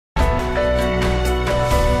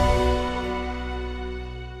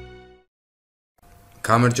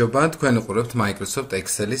გამარჯობა, თქვენ უყურებთ Microsoft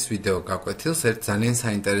Excel-ის ვიდეო გაკვეთილს. ერთ ძალიან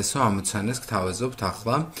საინტერესო ამოცანას გთავაზობთ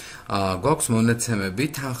ახლა. გვაქვს მონაცემები,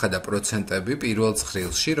 თანხა და პროცენტები პირველ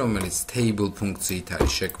ცხრილში, რომელიც table ფუნქციით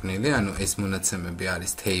არის შექმნილი. ანუ ეს მონაცემები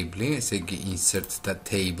არის table, ესე იგი insert და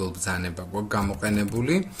table ბრძანება გვაქვს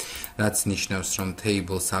გამოყენებული, რაც ნიშნავს, რომ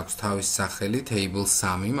table-ს აქვს თავის სახელი, table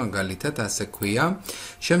 3 მაგალითად, ასე ქვია.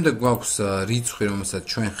 შემდეგ გვაქვს რიცხვი, რომელსაც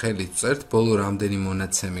ჩვენ ხელით ვწერთ, ბოლო რამდენი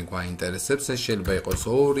მონაცემი გვაინტერესებს, ეს შეიძლება იყოს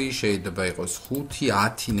 2, შეიძლება იყოს 5,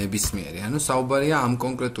 10 ნებისმიერი. ანუ საუბარია ამ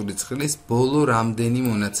კონკრეტული ცხრილის ბოლო რამდენი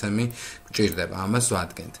მონაცემი გვჭირდება, ამას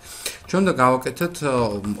ვადგენთ. ჩვენ უნდა გავაკეთოთ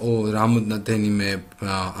რამოდენიმე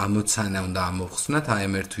ამოცანა უნდა ამოვხსნათ აი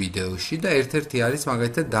ამ ერთ ვიდეოში და ერთ-ერთი არის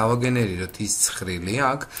მაგალითად დავაგენერიროთ ის ცხრილი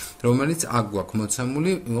აქ, რომელიც აქ გვაქვს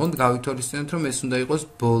მოცემული, უნდა გავითვალისწინოთ, რომ ეს უნდა იყოს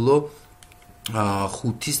ბოლო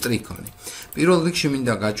 5 სტრიქონი. პირველ რიგში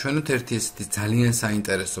მინდა გაჩვენოთ ერთი ესეთი ძალიან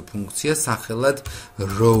საინტერესო ფუნქცია სახელად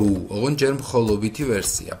row, ოღონდ ჯერ მხოლობითი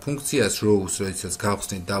ვერსია. ფუნქციას rows, როდესაც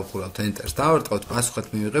გავხსნით, დავხურავთ enter-ს, დავარტყავთ, პასუხად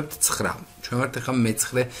მივიღებთ 9. ჩვენ ვართ ახლა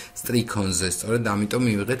მე-9 სტრიქონზე, სწორედ ამიტომ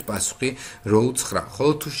მივიღეთ პასუხი row 9.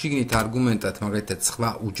 ხოლო თუ შიგნით არგუმენტად მაგალითად სხვა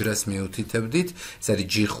უჯრას მიუთითებდით, ეს არის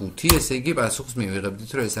G5, ესე იგი პასუხს მივიღებდით,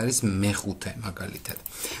 რომ ეს არის მე-5 მაგალითად.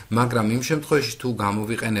 მაგრამ იმ შემთხვევაში თუ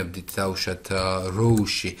გამოვიყენებდით დაუშვათ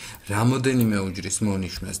row-ში რამოდენიმე უჯრის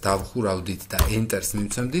მონიშნვას დავხურავდით და enter-ს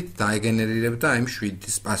მივცემდით, დაეგენერირებდა იმ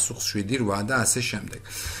 7-ის პასუხს 7, 8 და ასე შემდეგ.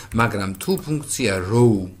 მაგრამ თუ ფუნქცია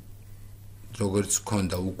row როგორც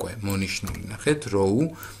გქონდა უკვე მონიშნული, ნახეთ,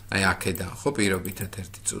 row, აი აქედან ხო პირობითად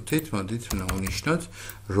ერთი წუთით, მოდით ვნიშნოთ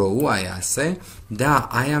row, აი ასე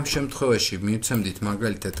და აი ამ შემთხვევაში მივცემდით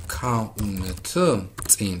მაგალითად count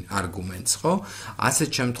წინ არგუმენტს, ხო? ასეთ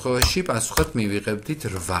შემთხვევაში პასუხად მივიღებდით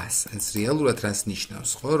 8-ს. ეს რეალურად რას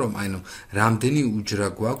ნიშნავს, ხო, რომ ანუ რამდენი უჯრა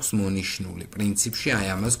გვაქვს მონიშნული. პრინციპში აი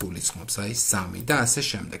ამას გულისხმობს, აი 3 და ასე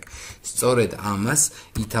შემდეგ. სწორედ ამას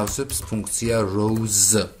ითავსებს ფუნქცია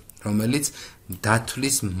rows, რომელიც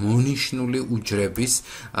დათვლის მონიშნული უჯრების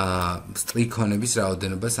სტრიქონების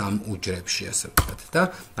რაოდენობას ამ უჯრებში, ასე ვთქვათ. და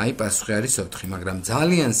აი პასუხი არის 4, მაგრამ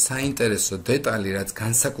ძალიან საინტერესო დეტალი, რაც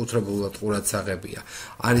განსაკუთრებულად ყურადსაღებია,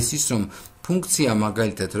 არის ის, რომ ფუნქცია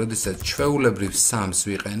მაგალითად, როდესაც ჩვეულებრივ 3-ს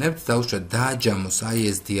ვიყენებთ, დაუშვათ დააჯამოს აი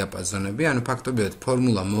ეს დიაპაზონები, ანუ ფაქტობრივად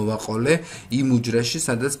ფორმულა მოვაყოლე იმ უჯრაში,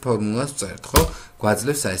 სადაც ფორმულას ვწერთ, ხო?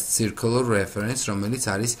 გვაძლევს ეს circular reference, რომელიც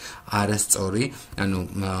არის არასწორი, ანუ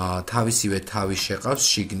თავისივე თავი შეყავს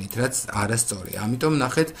შიგნით, რაც არასწორია. ამიტომ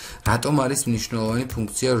ნახეთ, რატომ არის მნიშვნელოვანი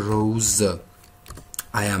ფუნქცია rows.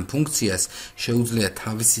 აი ამ ფუნქციას შეუძლია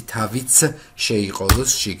თავისი თავიც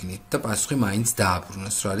შეიყოლოს შიგნით და პასუხი მაინც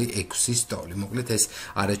დააბრუნოს, რომ არის 6 სტოლი. მოკლედ ეს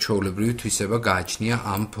არაჩვეულებრივი თვისება გააჩნია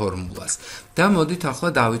ამ ფორმულას. და მოდით ახლა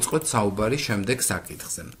დავიწყოთ საუბარი შემდეგ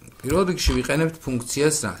საკითხზე. პირველ რიგში ვიყენებთ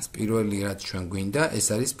ფუნქციას რას? პირველი რაც ჩვენ გვინდა, ეს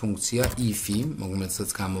არის ფუნქცია if, რომელსაც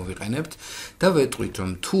გამოვიყენებთ და ვეტყვით,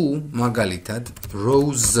 რომ თუ მაგალითად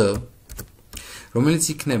rows, რომელიც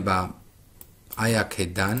იქნება აი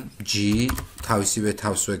აქედან G თავისივე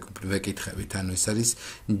თავს ვეკითხებით, ანუ ეს არის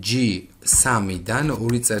G3-დან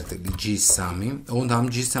 2 წერტილი G3, ოღონდ ამ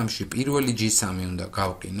G3-ში პირველი G3 უნდა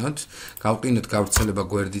გავყინოთ გავრცელება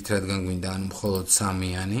გვერდით, რადგან გვინდა ანუ მხოლოდ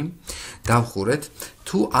 3-იანი. დავხურეთ,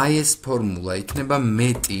 თუ აი ეს ფორმულა იქნება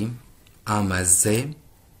მეტი ამაზე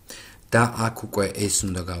და აქ უკვე ეს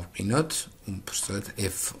უნდა გავყინოთ, უბრალოდ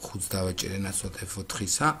F5-ს დავაჭერე ნაცვლად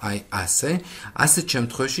F4-ისა, აი ასე. ასეთ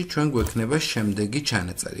შემთხვევაში ჩვენ გვექნება შემდეგი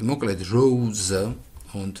ჩანაწერი. მოკლედ rows,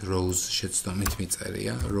 rows შეცდომით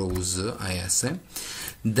მიწერია, rows, აი ასე.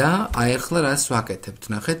 და აი ახლა რას ვაკეთებთ?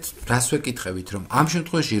 ნახეთ, რას ვეკითხებით, რომ ამ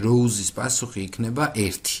შემთხვევაში rows-ის პასუხი იქნება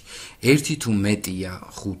 1. 1 თუ მეტია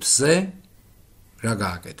 5-ზე, რა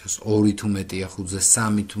გააკეთოს? 2 თუ მეტია 5-ზე,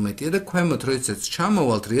 3 თუ მეტია და ქვემოთ როდესაც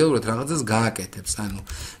ჩამოვალთ, რეალურად რაღაცას გააკეთებს. ანუ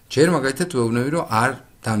ჯერ მაგალითად ვეუბნები, რომ არ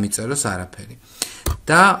დამიწეროს არაფერი.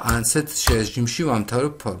 და ასეთ რეჟიმში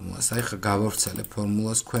ვამთავრებ ფორმულას. აი ხა გავავრცელებ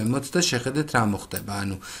ფორმულას ქვემოთ და შეხედეთ რა მოხდება.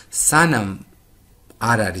 ანუ სანამ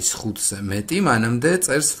არ არის 5-ზე მეტი, მანამდე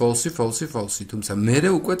წერს false, false, false, თუმცა მერე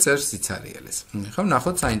უკვე წერს სიცარიელეს. ხომ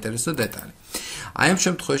ნახოთ საინტერესო დეტალი. აი ამ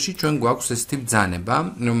შემთხვევაში ჩვენ გვაქვს ესეთი ბრძანება,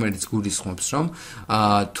 რომელიც გულისხმობს, რომ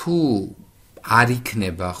თუ არ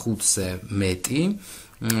იქნება 5-ზე მეტი,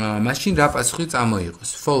 მაშინ რა პასუხი წამოიღოს?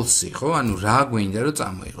 False, ხო? ანუ რა გვინდა რომ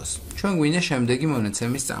წამოიღოს? ჩვენ გვინდა შემდეგი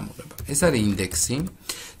მონაცემის წამოღება. ეს არის ინდექსი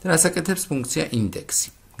და რას აკეთებს ფუნქცია ინდექსი.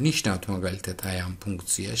 ნიშნავთ მაგალითად აი ამ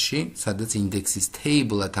ფუნქციაში, სადაც ინდექსის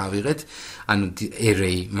table-ად ავიღეთ, ანუ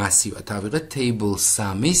array მასივად ავიღეთ table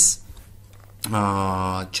 3-ის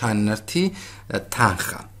ჩანართი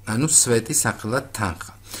თანხა, ანუ სვეტი სახელად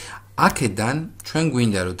თანხა. აქედან ჩვენ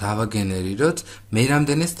გვინდა რომ დავაგენერიროთ მე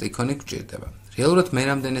რამდენი სტრიქონი გვჭირდება. რეალურად მე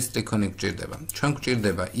რამდენი სტრიქონი გვჭირდება? ჩვენ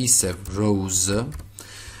გვჭირდება ისევ rows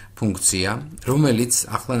ფუნქცია, რომელიც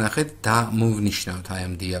ახლა ნახეთ მოვნიშნავთ აი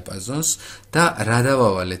ამ დიაპაზონს და რა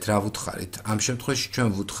დავავალეთ, რა ვუთხარით? ამ შემთხვევაში ჩვენ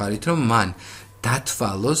ვუთხარით, რომ მან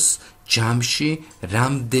დათვალოს ჯამში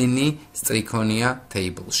რამდენი სტრიქონია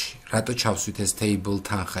table-ში. რატო ჩავსვით ეს table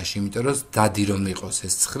თანხაში? იმიტომ რომ დადი რომ იყოს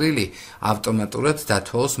ეს ცხრილი, ავტომატურად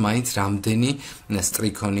დათვალოს მაინც რამდენი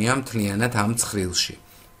სტრიქონია მთლიანად ამ ცხრილში.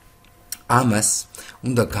 ამას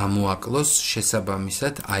უნდა გამოაკლოს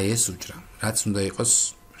შესაბამისად აი ეს უჯრა, რაც უნდა იყოს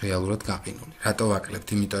რეალურად გაყინული. რატო ვაკლებთ?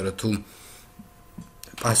 იმიტომ რომ თუ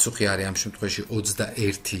პასუხი არის ამ შემთხვევაში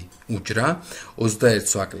 21 უჯრა,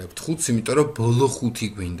 21-ს ვაკლებთ 5-ს, იმიტომ რომ ბოლო 5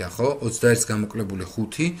 გვინდა, ხო? 21-ს გამოკლებული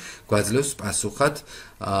 5 გვაძლევს პასუხად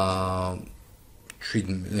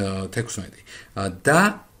 16. და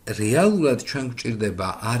რეალურად ჩვენ გვჭირდება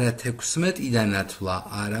არა 16-დან ათვლა,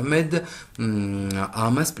 არამედ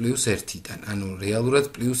ამას +1-დან. ანუ რეალურად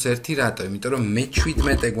 +1 რატო? იმიტომ რომ მე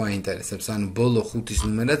 17 გვაინტერესებს, ანუ ბოლო 5-ის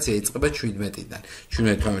ნუმერაცია იწყება 17-დან.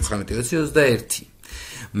 17, 18, 19, 20, 21.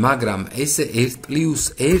 მაგრამ ესე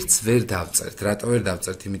 +1-ს ვერ დავწერთ. რატო ვერ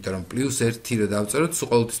დავწერთ? იმიტომ რომ +1 რო დავწეროთ, სულ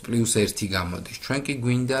ყოველთვის +1 გამოდის. ჩვენ კი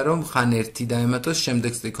გვინდა რომ ხან 1 დაემატოს,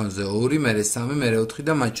 შემდეგ სტრიქონზე 2, მერე 3, მერე 4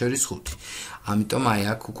 და მათ შორის 5. ამიტომ აი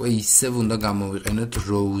აქ უკვე ისევ უნდა გამოვიყენოთ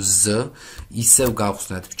rows, ისევ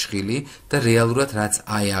გავხსნათ ფრჩხილი და რეალურად რაც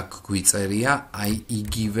აი აქ გვიწერია, აი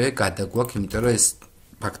იგივე გადაგვაქვს, იმიტომ რომ ეს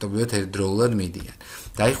ფაქტობრივად ერთდროულად მიდიან.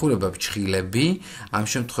 დაიხურება ფრჩხილები, ამ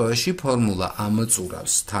შემთხვევაში ფორმულა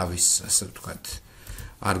ამოწურავს თავის, ასე ვთქვათ,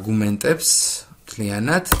 არგუმენტებს,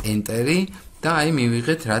 მთლიანად enter-ი და აი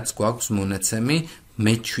მივიღეთ რაც გვაქვს მონაცემი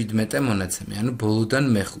მე-17 მონაცემი, ანუ ბოლოდან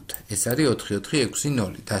მე-5. ეს არის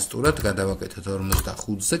 4-4-6-0. დასტურად გადავაკეთოთ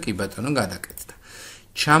 45-ზე, კი ბატონო გადაკეთდა.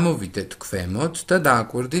 ჩამოვიდეთ ქვემოთ და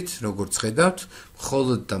დააკვირდით, როგორც ხედავთ,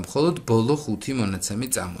 მხოლოდ და მხოლოდ ბოლო 5 მონაცემი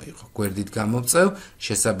წამოიღო. გვერდით გამოვწევ,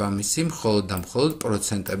 შესაბამისი მხოლოდ და მხოლოდ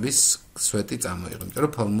პროცენტების სვეტი წამოიღო. იმიტომ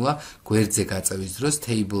რომ ფორმულა გვერდზე გაწევის დროს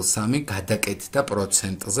table 3 გადაკეთდა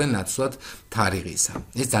პროცენტზე ნაცვლად თარიღისა.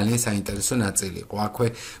 ეს ძალიან საინტერესო ნაწილი იყო. აქვე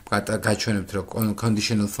გაჩვენებთ, რომ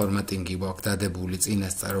conditional formatting-ი გვაქვს დადებული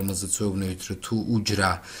წინასწარ, რომელზეც ვეუბნებით, რომ თუ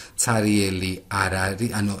უჯრა ცარიელი არ არის,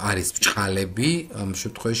 ანუ არის ბჭყალები, ამ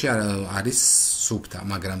შემთხვევაში არის სუფთა,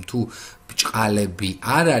 მაგრამ თუ ბჭყალები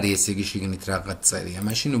არ არის, ესე იგი შიგნით რაღაც წერია.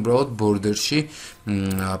 მაშინ უბრალოდ border-ში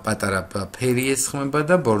პატარა ფერი ესხმება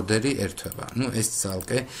და border-ი ერთვება. ნუ ეს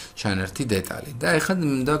ძალკე ჩანართი დეტალი. და ეხლა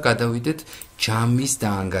უნდა გადავიდეთ ჯამის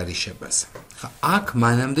დაანგარიშებაზე. ხა აქ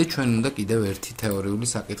მანამდე ჩვენ უნდა კიდევ ერთი თეორიული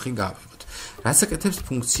საკითხი გავიღოთ. რას აკეთებს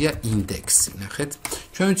ფუნქცია ინდექსი? ნახეთ,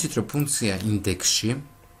 ჩვენ ვიცით, რომ ფუნქცია ინდექსში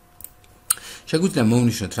შეგვიძლია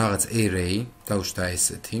მოვნიშნოთ რაღაც array, დავუშვათ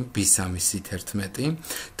ესეთი, b3-11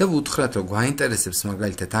 და ვუთხრათ, რომ გვაინტერესებს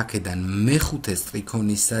მაგალითად აქედან მე-5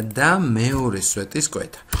 სტრიქონისა და მეორე სვეტის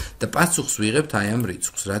კვეთა. და პასუხს ვიღებთ აი ამ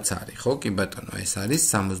რიცხვს, რაც არის, ხო? კი ბატონო, ეს არის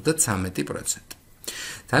 73%.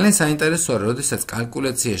 ძალიან საინტერესოა, როდესაც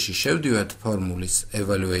კალკულაციაში შევდივართ ფორმულის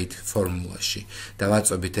evaluate ფორმულაში და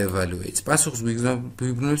ვაწვევით evaluate-ს, პასუხს ვიგრძნობთ,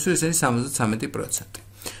 რომ ეს არის 73%.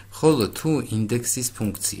 ხოლო თუ ინდექსის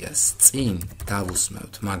ფუნქციას წინ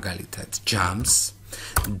დავუსმევთ მაგალითად ჯამს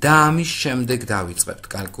და ამის შემდეგ დავიწყებთ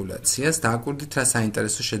კალკულაციას, დააკვირდით რა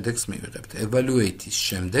საინტერესო შედეგს მივიღებთ. evaluate-ის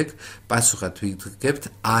შემდეგ პასუხად ვიგებთ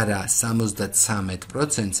არა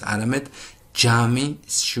 73%-ს, არამედ ჯამი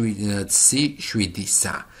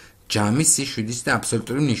C7-ისა. ჯამი C7-ისა და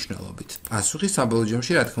აბსოლუტური მნიშვნელობით. პასუხი საბოლოო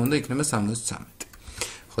ჯამში რა თქმა უნდა იქნება 73.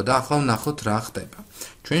 ხო და ახლა ვნახოთ რა ხდება.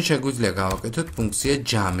 ჩვენ შეგვიძლია გავაკეთოთ ფუნქცია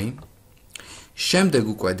ჯამი. შემდეგ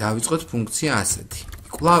უკვე დავიწყოთ ფუნქცია ასეთი.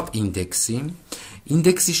 კვლავ ინდექსი.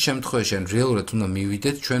 ინდექსის შემთხვევაში რეალურად უნდა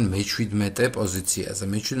მივიდეთ ჩვენ მე-17 პოზიციაზე.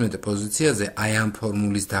 მე-17 პოზიციაზე აი ამ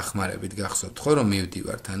ფორმულის დახმარებით გახსოვთ, ხო რომ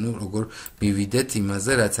მივდივართ, ანუ როგორ მივიდეთ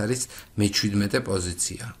იმაზე, რაც არის მე-17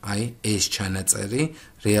 პოზიცია. აი ეს ჩანაწერი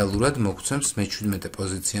რეალურად მოგცემს მე-17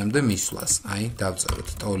 პოზიციამდე მისვლას. აი დავწეროთ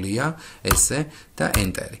ტოლია, ესე და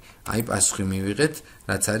enter-ი. აი პასუხი მივიღეთ,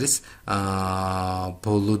 რაც არის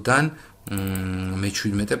ბოლოდან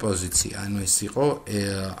მე-17 პოზიცია. ანუ ეს იყო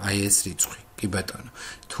აი ეს რიცხვი. კი ბატონო.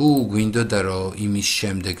 თუ გვინდოდა რომ იმის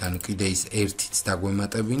შემდეგ, ანუ კიდე ის 1-იც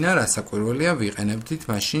დაგვემატებინა, რასაკვირველია ვიყენებდით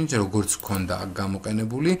მაშინ როგორც გქონდა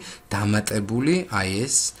გამოყენებული, დამატებული აი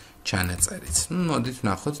ეს ჩანაწერიც. მოდით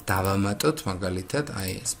ვნახოთ, დავამატოთ მაგალითად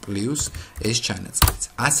აი ეს პლუს ეს ჩანაწერიც.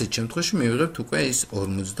 ასეთ შემთხვევაში მივიღებთ უკვე ის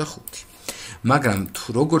 45. მაგრამ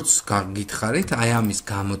თუ როგორც გაგითხარით, აი ამის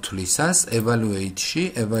გამოთვლისას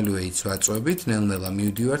evaluate-ს ვაწვევით, ნელ-ნელა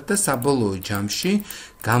მივდივართ და საბოლოო ჯამში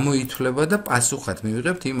გამოითვლება და პასუხად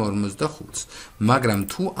მივიღებთ იმ 45-ს. მაგრამ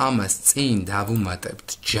თუ ამას წინ დავუმატებთ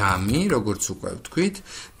ჯამი, როგორც უკვე ვთქვით,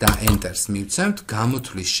 და enter-ს მივცემთ,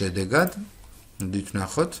 გამოთვლის შედეგად, მოდით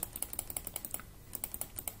ვნახოთ,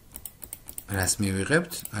 რას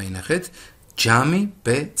მივიღებთ, აი ნახეთ, ჯამი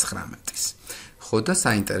B19-ის. ხო და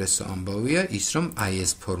საინტერესო ამბავია ის, რომ აი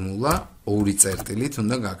ეს ფორმულა 2 წერტილით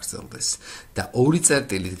უნდა გაგრძელდეს. და 2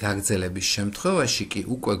 წერტილით გაგრძელების შემთხვევაში კი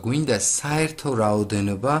უკვე გვინდა საერთო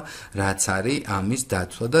რაოდენობა, რაც არის ამის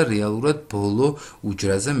დათვლა და რეალურად ბოლო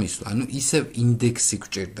უჯრაზე მისვლა. ანუ ისევ ინდექსი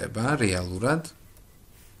გვჭირდება რეალურად.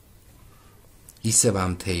 ისევ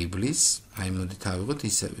ამ თეიბლის, აი მოდით ავიღოთ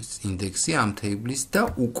ისევ ინდექსი ამ თეიბლის და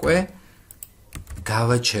უკვე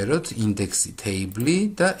გავაჩეროთ ინდექსი თეიბლი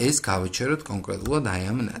და ეს გავაჩეროთ კონკრეტულად აი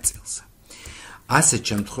ამ ნაწილზე. ასეთ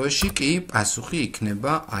შემთხვევაში კი პასუხი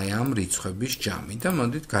იქნება აი ამ რიცხვების ჯამი და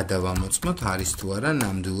მოდით გადავამოწმოთ არის თუ არა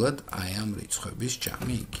ნამდვილად აი ამ რიცხვების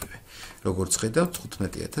ჯამი იგივე. როგორც ხედავთ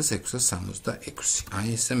 15666. აი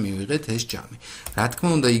ესე მივიღეთ ეს ჯამი. რა თქმა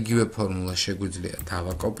უნდა იგივე ფორმულა შეგვიძლია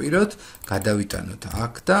დავაკოპიროთ, გადავიტანოთ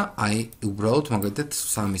აქ და აი უბრალოდ მაგალითად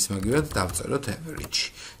 3-ის მაგივრად დავწეროთ average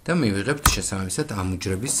და მივიღებთ შესაბამისად ამ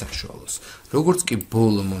უჯრების საშუალოს. როგორც კი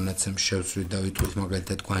ბოლო მონაცემს შევცვლით და ვიტყვით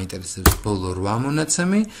მაგალითად გვაინტერესებს ბოლო 8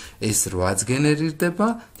 მონაცემი, ეს 8-ს გენერირდება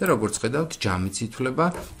და როგორც ხედავთ ჯამიც ითვლება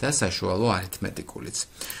და საშუალო არითმეტიკულიც.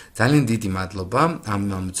 ძალიან დიდი მადლობა ამ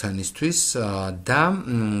ამოცანისთვის და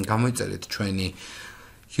გამოიწერეთ ჩვენი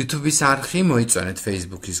YouTube-ის არხი, მოიწონეთ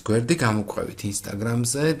Facebook-ის გვერდი, გამოგვყევით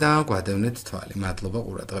Instagram-ზე და გვადევნეთ თვალი. მადლობა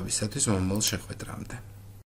ყურადღებისათვის, მომავალ შეხვედრამდე.